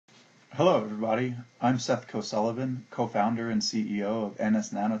Hello everybody, I'm Seth Coe-Sullivan, co-founder and CEO of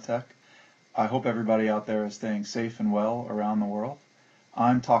NS Nanotech. I hope everybody out there is staying safe and well around the world.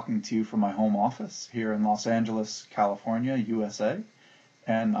 I'm talking to you from my home office here in Los Angeles, California, USA,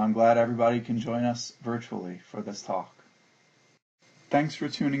 and I'm glad everybody can join us virtually for this talk. Thanks for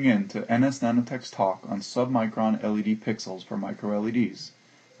tuning in to NS Nanotech's talk on Submicron LED pixels for MicroLEDs.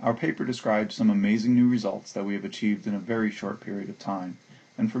 Our paper describes some amazing new results that we have achieved in a very short period of time.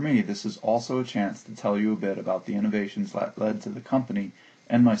 And for me, this is also a chance to tell you a bit about the innovations that led to the company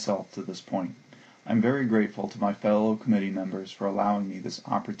and myself to this point. I'm very grateful to my fellow committee members for allowing me this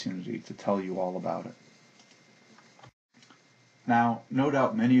opportunity to tell you all about it. Now, no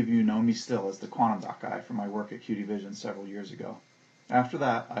doubt many of you know me still as the quantum dot guy from my work at QD Vision several years ago. After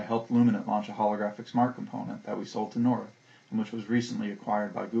that, I helped Luminant launch a holographic smart component that we sold to North, and which was recently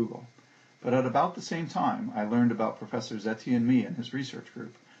acquired by Google. But at about the same time, I learned about Professor Etienne Mee and his research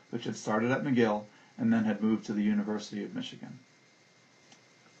group, which had started at McGill and then had moved to the University of Michigan.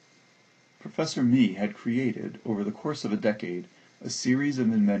 Professor Mee had created, over the course of a decade, a series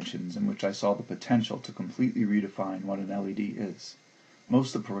of inventions in which I saw the potential to completely redefine what an LED is.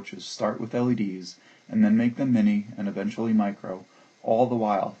 Most approaches start with LEDs and then make them mini and eventually micro, all the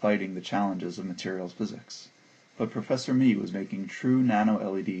while fighting the challenges of materials physics. But Professor Mee was making true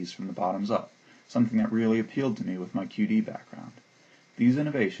nano-LEDs from the bottoms up, something that really appealed to me with my QD background. These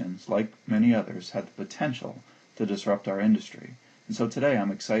innovations, like many others, had the potential to disrupt our industry, and so today I'm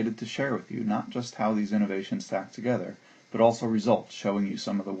excited to share with you not just how these innovations stack together, but also results showing you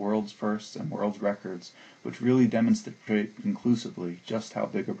some of the world's firsts and world's records, which really demonstrate conclusively just how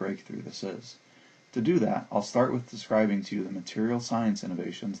big a breakthrough this is. To do that, I'll start with describing to you the material science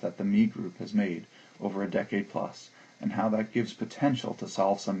innovations that the Mee Group has made over a decade plus, and how that gives potential to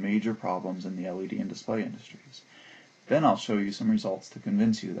solve some major problems in the LED and display industries. Then I'll show you some results to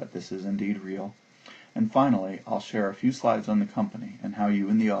convince you that this is indeed real. And finally, I'll share a few slides on the company and how you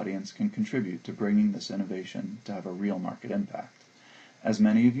in the audience can contribute to bringing this innovation to have a real market impact. As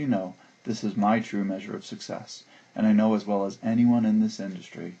many of you know, this is my true measure of success, and I know as well as anyone in this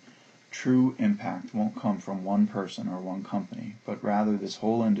industry, true impact won't come from one person or one company, but rather this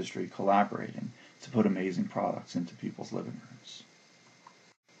whole industry collaborating to put amazing products into people's living rooms.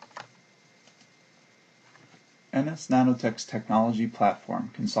 NS Nanotech's technology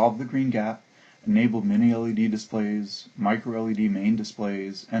platform can solve the green gap, enable mini-LED displays, micro-LED main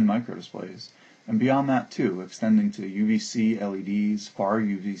displays, and microdisplays, and beyond that too, extending to UVC LEDs, far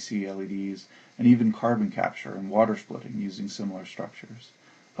UVC LEDs, and even carbon capture and water splitting using similar structures.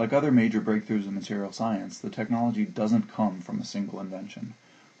 Like other major breakthroughs in material science, the technology doesn't come from a single invention.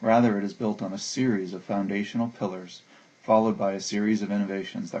 Rather, it is built on a series of foundational pillars, followed by a series of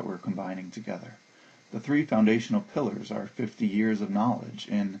innovations that we're combining together. The three foundational pillars are 50 years of knowledge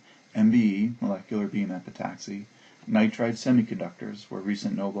in MBE, molecular beam epitaxy, nitride semiconductors, where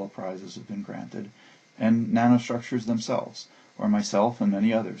recent Nobel Prizes have been granted, and nanostructures themselves, where myself and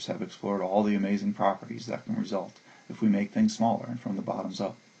many others have explored all the amazing properties that can result if we make things smaller and from the bottoms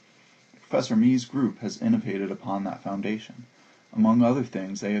up. Professor Mee's group has innovated upon that foundation. Among other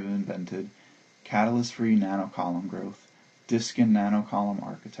things, they have invented catalyst-free nanocolumn growth, disk-in nanocolumn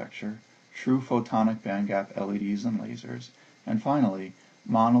architecture, true photonic bandgap LEDs and lasers, and finally,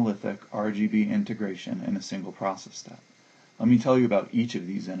 monolithic RGB integration in a single process step. Let me tell you about each of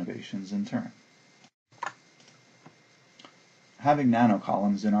these innovations in turn. Having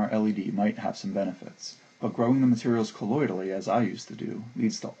nanocolumns in our LED might have some benefits, but growing the materials colloidally, as I used to do,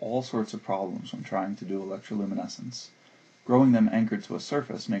 leads to all sorts of problems when trying to do electroluminescence. Growing them anchored to a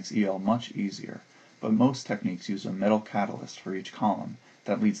surface makes EL much easier, but most techniques use a metal catalyst for each column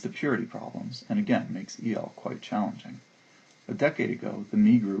that leads to purity problems, and again makes EL quite challenging. A decade ago, the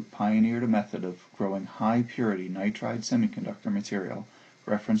Mee Group pioneered a method of growing high-purity nitride semiconductor material,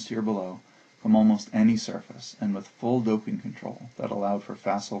 referenced here below, from almost any surface, and with full doping control that allowed for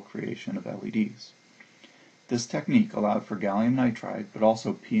facile creation of LEDs. This technique allowed for gallium nitride, but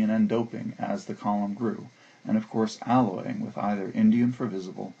also P&N doping as the column grew, and of course alloying with either indium for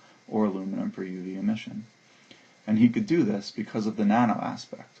visible or aluminum for UV emission. And he could do this because of the nano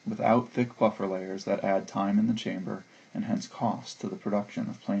aspect, without thick buffer layers that add time in the chamber and hence cost to the production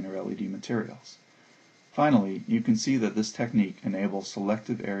of planar LED materials. Finally, you can see that this technique enables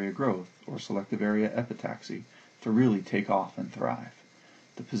selective area growth, or selective area epitaxy, to really take off and thrive.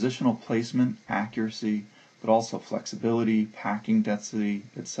 The positional placement, accuracy, but also flexibility, packing density,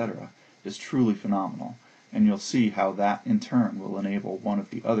 etc., is truly phenomenal, and you'll see how that in turn will enable one of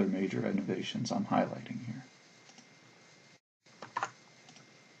the other major innovations I'm highlighting here.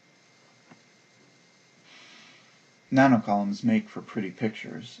 Nanocolumns make for pretty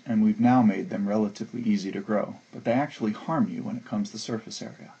pictures, and we've now made them relatively easy to grow, but they actually harm you when it comes to surface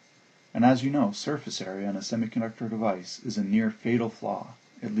area. And as you know, surface area in a semiconductor device is a near fatal flaw.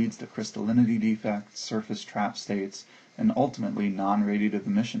 It leads to crystallinity defects, surface trap states, and ultimately non-radiative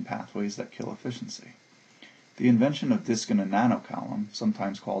emission pathways that kill efficiency. The invention of disc in a nanocolumn,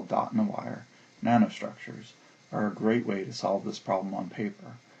 sometimes called dot-in-a-wire, nanostructures, are a great way to solve this problem on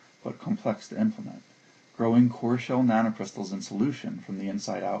paper, but complex to implement. Growing core shell nanocrystals in solution from the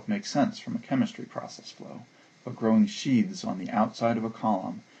inside out makes sense from a chemistry process flow, but growing sheaths on the outside of a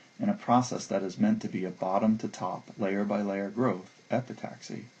column in a process that is meant to be a bottom-to-top, layer-by-layer growth,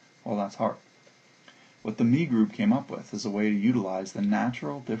 epitaxy, well, that's hard. What the Me group came up with is a way to utilize the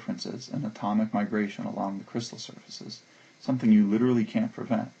natural differences in atomic migration along the crystal surfaces, something you literally can't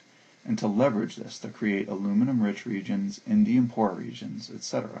prevent, and to leverage this to create aluminum-rich regions, indium poor regions,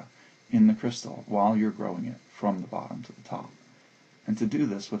 etc., in the crystal while you're growing it from the bottom to the top, and to do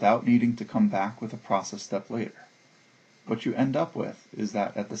this without needing to come back with a process step later. What you end up with is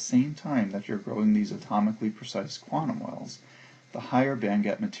that at the same time that you're growing these atomically precise quantum wells, the higher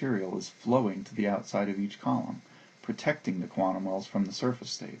bandgap material is flowing to the outside of each column, protecting the quantum wells from the surface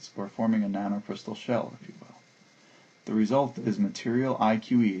states, or forming a nanocrystal shell, if you will. The result is material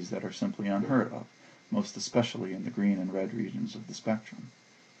IQEs that are simply unheard of, most especially in the green and red regions of the spectrum.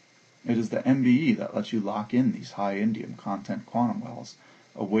 It is the MBE that lets you lock in these high indium content quantum wells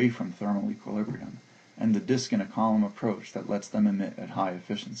away from thermal equilibrium, and the disk in a column approach that lets them emit at high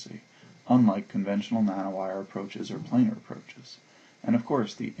efficiency, unlike conventional nanowire approaches or planar approaches. And of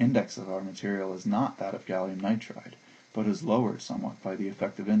course, the index of our material is not that of gallium nitride, but is lowered somewhat by the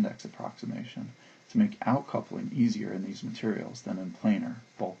effective index approximation to make outcoupling easier in these materials than in planar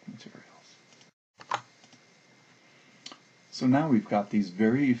bulk materials. So now we've got these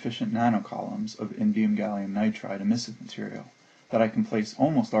very efficient nanocolumns of indium gallium nitride emissive material that I can place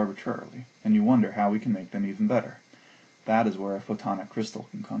almost arbitrarily, and you wonder how we can make them even better. That is where a photonic crystal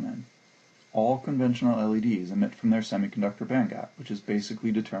can come in. All conventional LEDs emit from their semiconductor bandgap, which is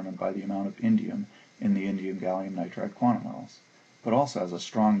basically determined by the amount of indium in the indium gallium nitride quantum wells, but also has a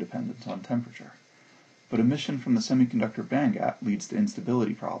strong dependence on temperature. But emission from the semiconductor bandgap leads to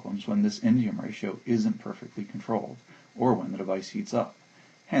instability problems when this indium ratio isn't perfectly controlled, or when the device heats up.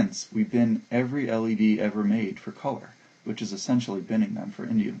 Hence, we bin every LED ever made for color, which is essentially binning them for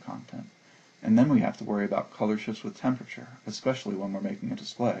indium content. And then we have to worry about color shifts with temperature, especially when we're making a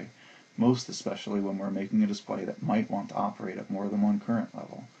display, most especially when we're making a display that might want to operate at more than one current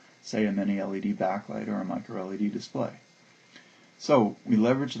level, say a mini LED backlight or a micro-LED display. So, we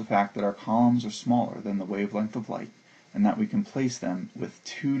leverage the fact that our columns are smaller than the wavelength of light, and that we can place them with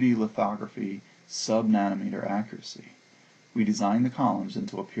 2D lithography sub-nanometer accuracy. We design the columns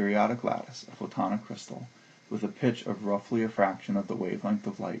into a periodic lattice, a photonic crystal, with a pitch of roughly a fraction of the wavelength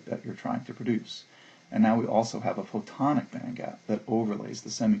of light that you're trying to produce. And now we also have a photonic bandgap that overlays the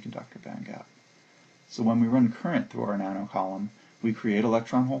semiconductor bandgap. So when we run current through our nanocolumn, we create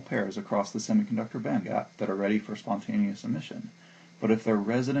electron hole pairs across the semiconductor bandgap that are ready for spontaneous emission. But if they're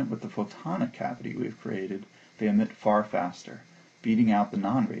resident with the photonic cavity we've created, they emit far faster, beating out the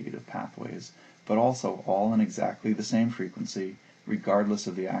non-radiative pathways, but also all in exactly the same frequency, regardless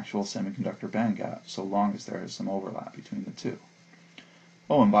of the actual semiconductor bandgap, so long as there is some overlap between the two.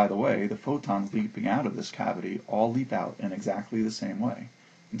 Oh, and by the way, the photons leaping out of this cavity all leap out in exactly the same way,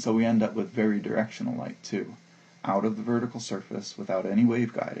 and so we end up with very directional light too, out of the vertical surface without any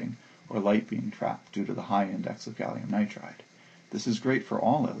wave guiding, or light being trapped due to the high index of gallium nitride. This is great for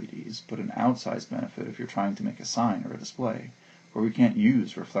all LEDs, but an outsized benefit if you're trying to make a sign or a display, where we can't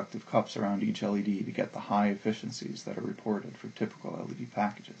use reflective cups around each LED to get the high efficiencies that are reported for typical LED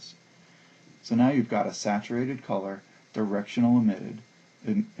packages. So now you've got a saturated color, directional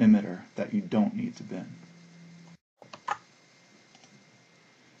emitter that you don't need to bin.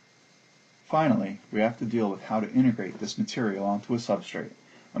 Finally, we have to deal with how to integrate this material onto a substrate,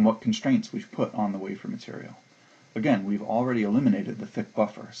 and what constraints we've put on the wafer material. Again, we've already eliminated the thick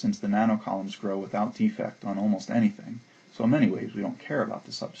buffer, since the nanocolumns grow without defect on almost anything, so in many ways we don't care about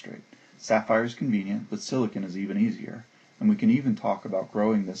the substrate. Sapphire is convenient, but silicon is even easier, and we can even talk about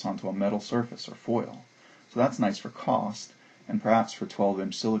growing this onto a metal surface or foil. So that's nice for cost, and perhaps for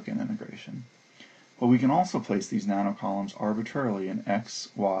 12-inch silicon integration. But we can also place these nanocolumns arbitrarily in X,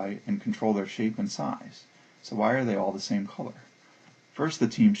 Y, and control their shape and size. So why are they all the same color? First, the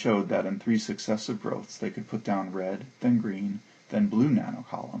team showed that in 3 successive growths they could put down red, then green, then blue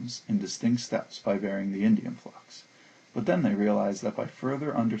nanocolumns in distinct steps by varying the indium flux. But then they realized that by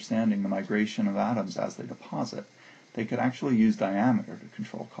further understanding the migration of atoms as they deposit, they could actually use diameter to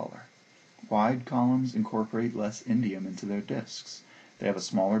control color. wide columns incorporate less indium into their disks. They have a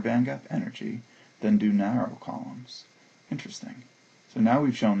smaller bandgap energy than do narrow columns. Interesting. So now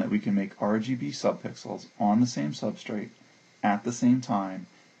we've shown that we can make RGB subpixels on the same substrate at the same time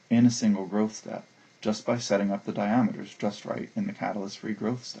in a single growth step, just by setting up the diameters just right in the catalyst-free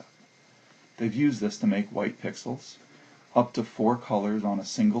growth step. They've used this to make white pixels, up to 4 colors on a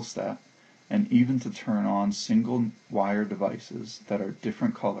single step, and even to turn on single-wire devices that are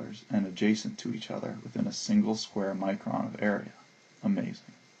different colors and adjacent to each other within a single square micron of area.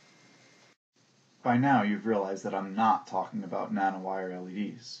 Amazing. By now you've realized that I'm not talking about nanowire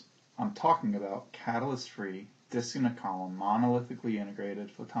LEDs. I'm talking about catalyst-free, disk-in-a-column, monolithically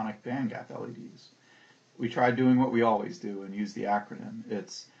integrated photonic bandgap LEDs. We tried doing what we always do and use the acronym.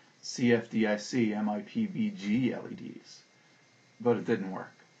 It's CFDIC MIPBG LEDs. But it didn't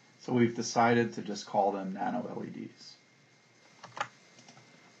work. So we've decided to just call them nano-LEDs.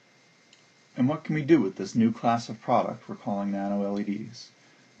 And what can we do with this new class of product we're calling nano-LEDs?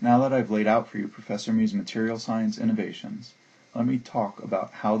 Now that I've laid out for you Professor Mee's material science innovations, let me talk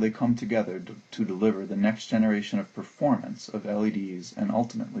about how they come together to deliver the next generation of performance of LEDs and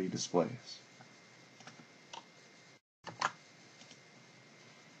ultimately displays.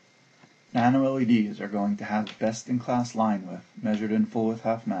 Nano-LEDs are going to have best-in-class line width, measured in full-width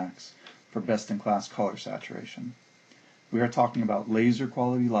half-max, for best-in-class color saturation. We are talking about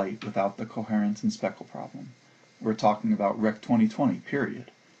laser-quality light without the coherence and speckle problem. We're talking about Rec 2020,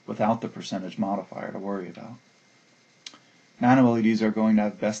 period, without the percentage modifier to worry about. Nano-LEDs are going to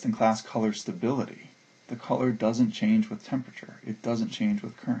have best-in-class color stability. The color doesn't change with temperature. It doesn't change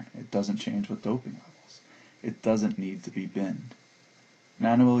with current. It doesn't change with doping levels. It doesn't need to be binned.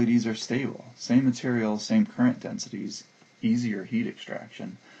 Nano-LEDs are stable, same materials, same current densities, easier heat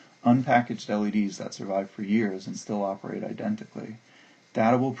extraction, unpackaged LEDs that survive for years and still operate identically.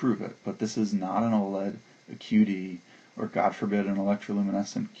 Data will prove it, but this is not an OLED, a QD, or God forbid an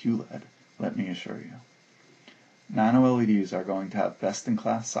electroluminescent QLED, let me assure you. Nano-LEDs are going to have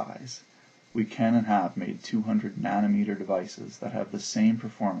best-in-class size. We can and have made 200 nanometer devices that have the same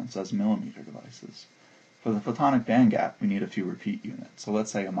performance as millimeter devices. For the photonic bandgap, we need a few repeat units, so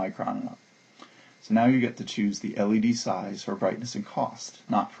let's say a micron and up. So now you get to choose the LED size for brightness and cost,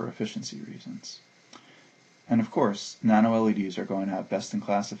 not for efficiency reasons. And of course, nano-LEDs are going to have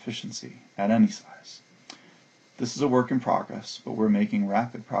best-in-class efficiency at any size. This is a work in progress, but we're making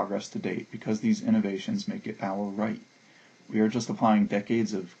rapid progress to date because these innovations make it our right. We are just applying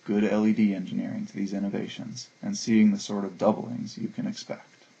decades of good LED engineering to these innovations and seeing the sort of doublings you can expect.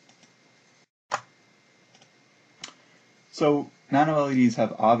 So, nano-LEDs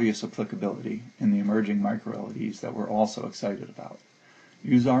have obvious applicability in the emerging micro-LEDs that we're also excited about.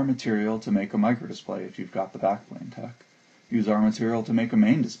 Use our material to make a microdisplay if you've got the backplane tech. Use our material to make a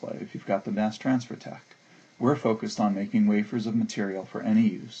main display if you've got the mass transfer tech. We're focused on making wafers of material for any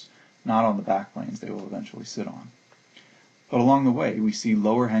use, not on the backplanes they will eventually sit on. But along the way, we see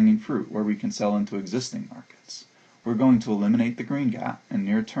lower-hanging fruit where we can sell into existing markets. We're going to eliminate the green gap, and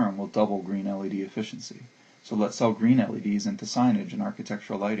near term will double green LED efficiency. So let's sell green LEDs into signage and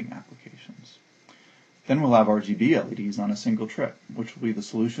architectural lighting applications. Then we'll have RGB LEDs on a single trip, which will be the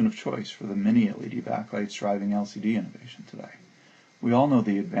solution of choice for the mini LED backlights driving LCD innovation today. We all know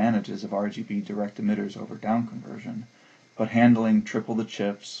the advantages of RGB direct emitters over down conversion, but handling triple the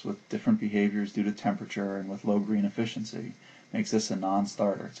chips with different behaviors due to temperature and with low green efficiency makes this a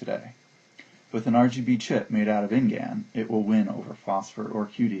non-starter today. With an RGB chip made out of InGaN, it will win over phosphor or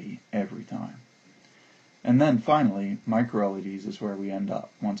QD every time. And then finally, micro-LEDs is where we end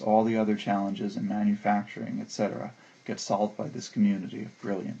up, once all the other challenges in manufacturing, etc., get solved by this community of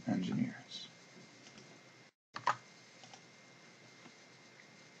brilliant engineers.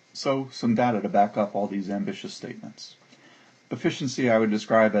 So, some data to back up all these ambitious statements. Efficiency I would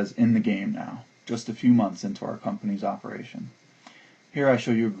describe as in the game now, just a few months into our company's operation. Here I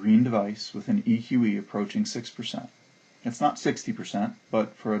show you a green device with an EQE approaching 6%. It's not 60%,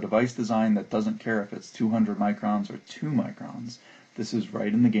 but for a device design that doesn't care if it's 200 microns or 2 microns, this is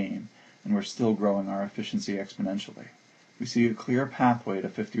right in the game, and we're still growing our efficiency exponentially. We see a clear pathway to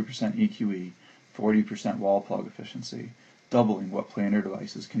 50% EQE, 40% wall plug efficiency, doubling what planar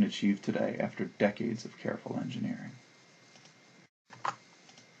devices can achieve today after decades of careful engineering.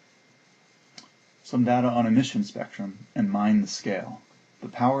 Some data on emission spectrum and mind the scale. The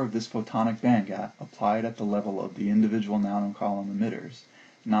power of this photonic bandgap applied at the level of the individual nanocolumn emitters,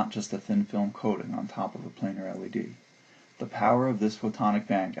 not just a thin film coating on top of a planar LED. The power of this photonic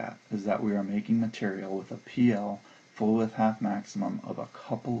bandgap is that we are making material with a PL full width half maximum of a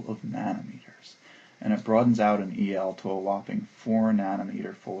couple of nanometers. and it broadens out in EL to a whopping 4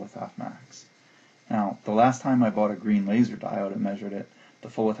 nanometer full-width half-max. Now, the last time I bought a green laser diode and measured it, the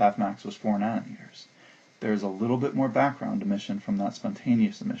full-width half-max was 4 nanometers. There's a little bit more background emission from that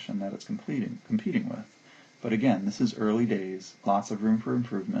spontaneous emission that it's competing with. But again, this is early days, lots of room for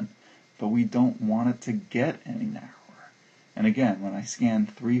improvement, but we don't want it to get any narrower. And again, when I scan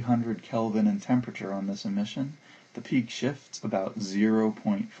 300 Kelvin in temperature on this emission, the peak shifts about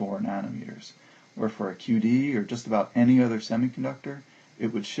 0.4 nanometers, where for a QD or just about any other semiconductor,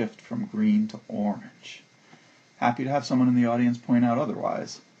 it would shift from green to orange. Happy to have someone in the audience point out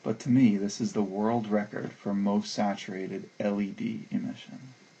otherwise, but to me, this is the world record for most saturated LED emission.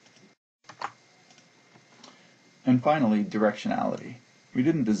 And finally, directionality. We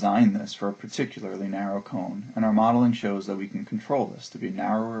didn't design this for a particularly narrow cone, and our modeling shows that we can control this to be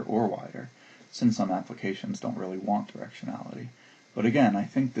narrower or wider, since some applications don't really want directionality. But again, I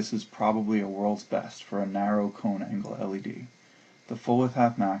think this is probably a world's best for a narrow cone angle LED. The full-width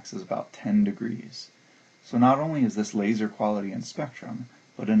half-max is about 10 degrees. So not only is this laser quality in spectrum,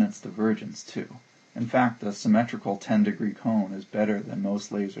 but in its divergence too. In fact, a symmetrical 10-degree cone is better than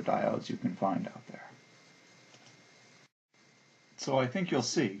most laser diodes you can find out there. So I think you'll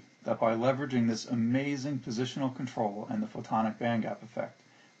see that by leveraging this amazing positional control and the photonic bandgap effect,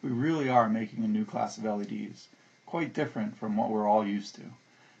 we really are making a new class of LEDs, quite different from what we're all used to.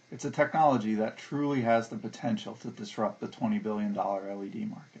 It's a technology that truly has the potential to disrupt the $20 billion LED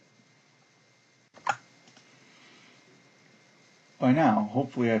market. By now,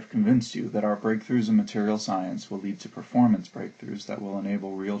 hopefully I've convinced you that our breakthroughs in material science will lead to performance breakthroughs that will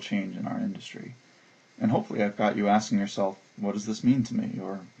enable real change in our industry. And hopefully I've got you asking yourself, what does this mean to me?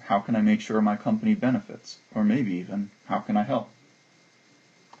 Or how can I make sure my company benefits? Or maybe even, how can I help?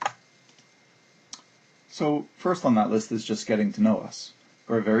 So first on that list is just getting to know us.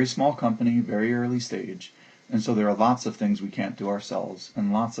 We're a very small company, very early stage, and so there are lots of things we can't do ourselves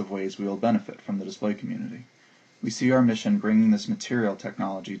and lots of ways we will benefit from the display community. We see our mission bringing this material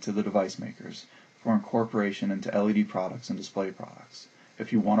technology to the device makers for incorporation into LED products and display products.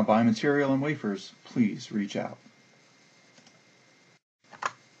 If you want to buy material and wafers, please reach out.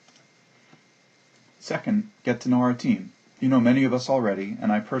 Second, get to know our team. You know many of us already,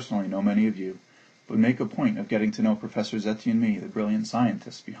 and I personally know many of you, but make a point of getting to know Professor Zetian-Mi, the brilliant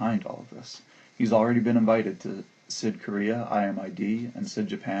scientist behind all of this. He's already been invited to SID Korea, IMID, and SID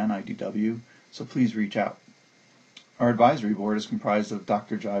Japan, IDW, so please reach out. Our advisory board is comprised of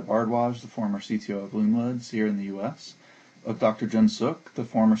Dr. Jai Bardwaj, the former CTO of LUMLEDs here in the US, of Dr. Jun Suk, the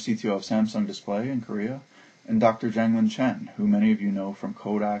former CTO of Samsung Display in Korea, and Dr. Janglin Chen, who many of you know from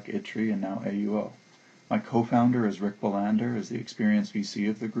Kodak, ITRI, and now AUO. My co-founder is Rick Bolander, is the experienced VC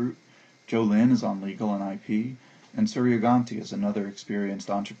of the group. Joe Lin is on legal and IP, and Suryaganti is another experienced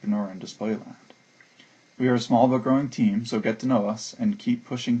entrepreneur in display land. We are a small but growing team, so get to know us and keep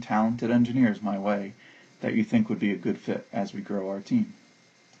pushing talented engineers my way that you think would be a good fit as we grow our team.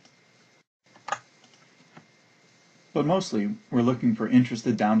 But mostly, we're looking for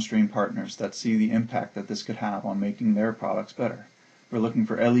interested downstream partners that see the impact that this could have on making their products better. We're looking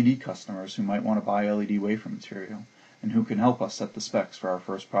for LED customers who might want to buy LED wafer material and who can help us set the specs for our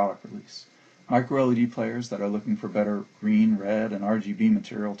first product release. MicroLED players that are looking for better green, red, and RGB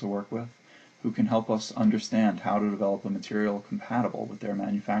material to work with, who can help us understand how to develop a material compatible with their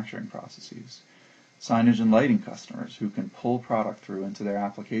manufacturing processes. Signage and lighting customers who can pull product through into their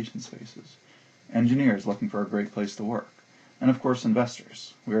application spaces. Engineers looking for a great place to work. And of course,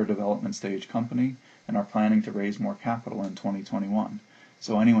 investors. We are a development stage company and are planning to raise more capital in 2021.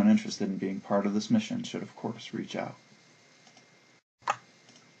 So anyone interested in being part of this mission should of course reach out.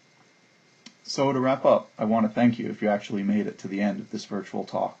 So to wrap up, I want to thank you if you actually made it to the end of this virtual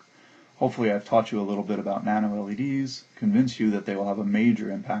talk. Hopefully I've taught you a little bit about nano-LEDs, convinced you that they will have a major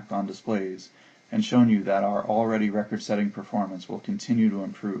impact on displays, and shown you that our already record-setting performance will continue to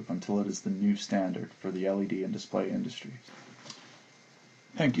improve until it is the new standard for the LED and display industries.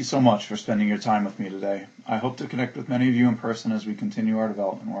 Thank you so much for spending your time with me today. I hope to connect with many of you in person as we continue our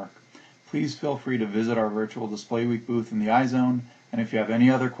development work. Please feel free to visit our virtual Display Week booth in the iZone, and if you have any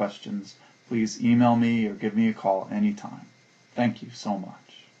other questions, please email me or give me a call anytime. Thank you so much.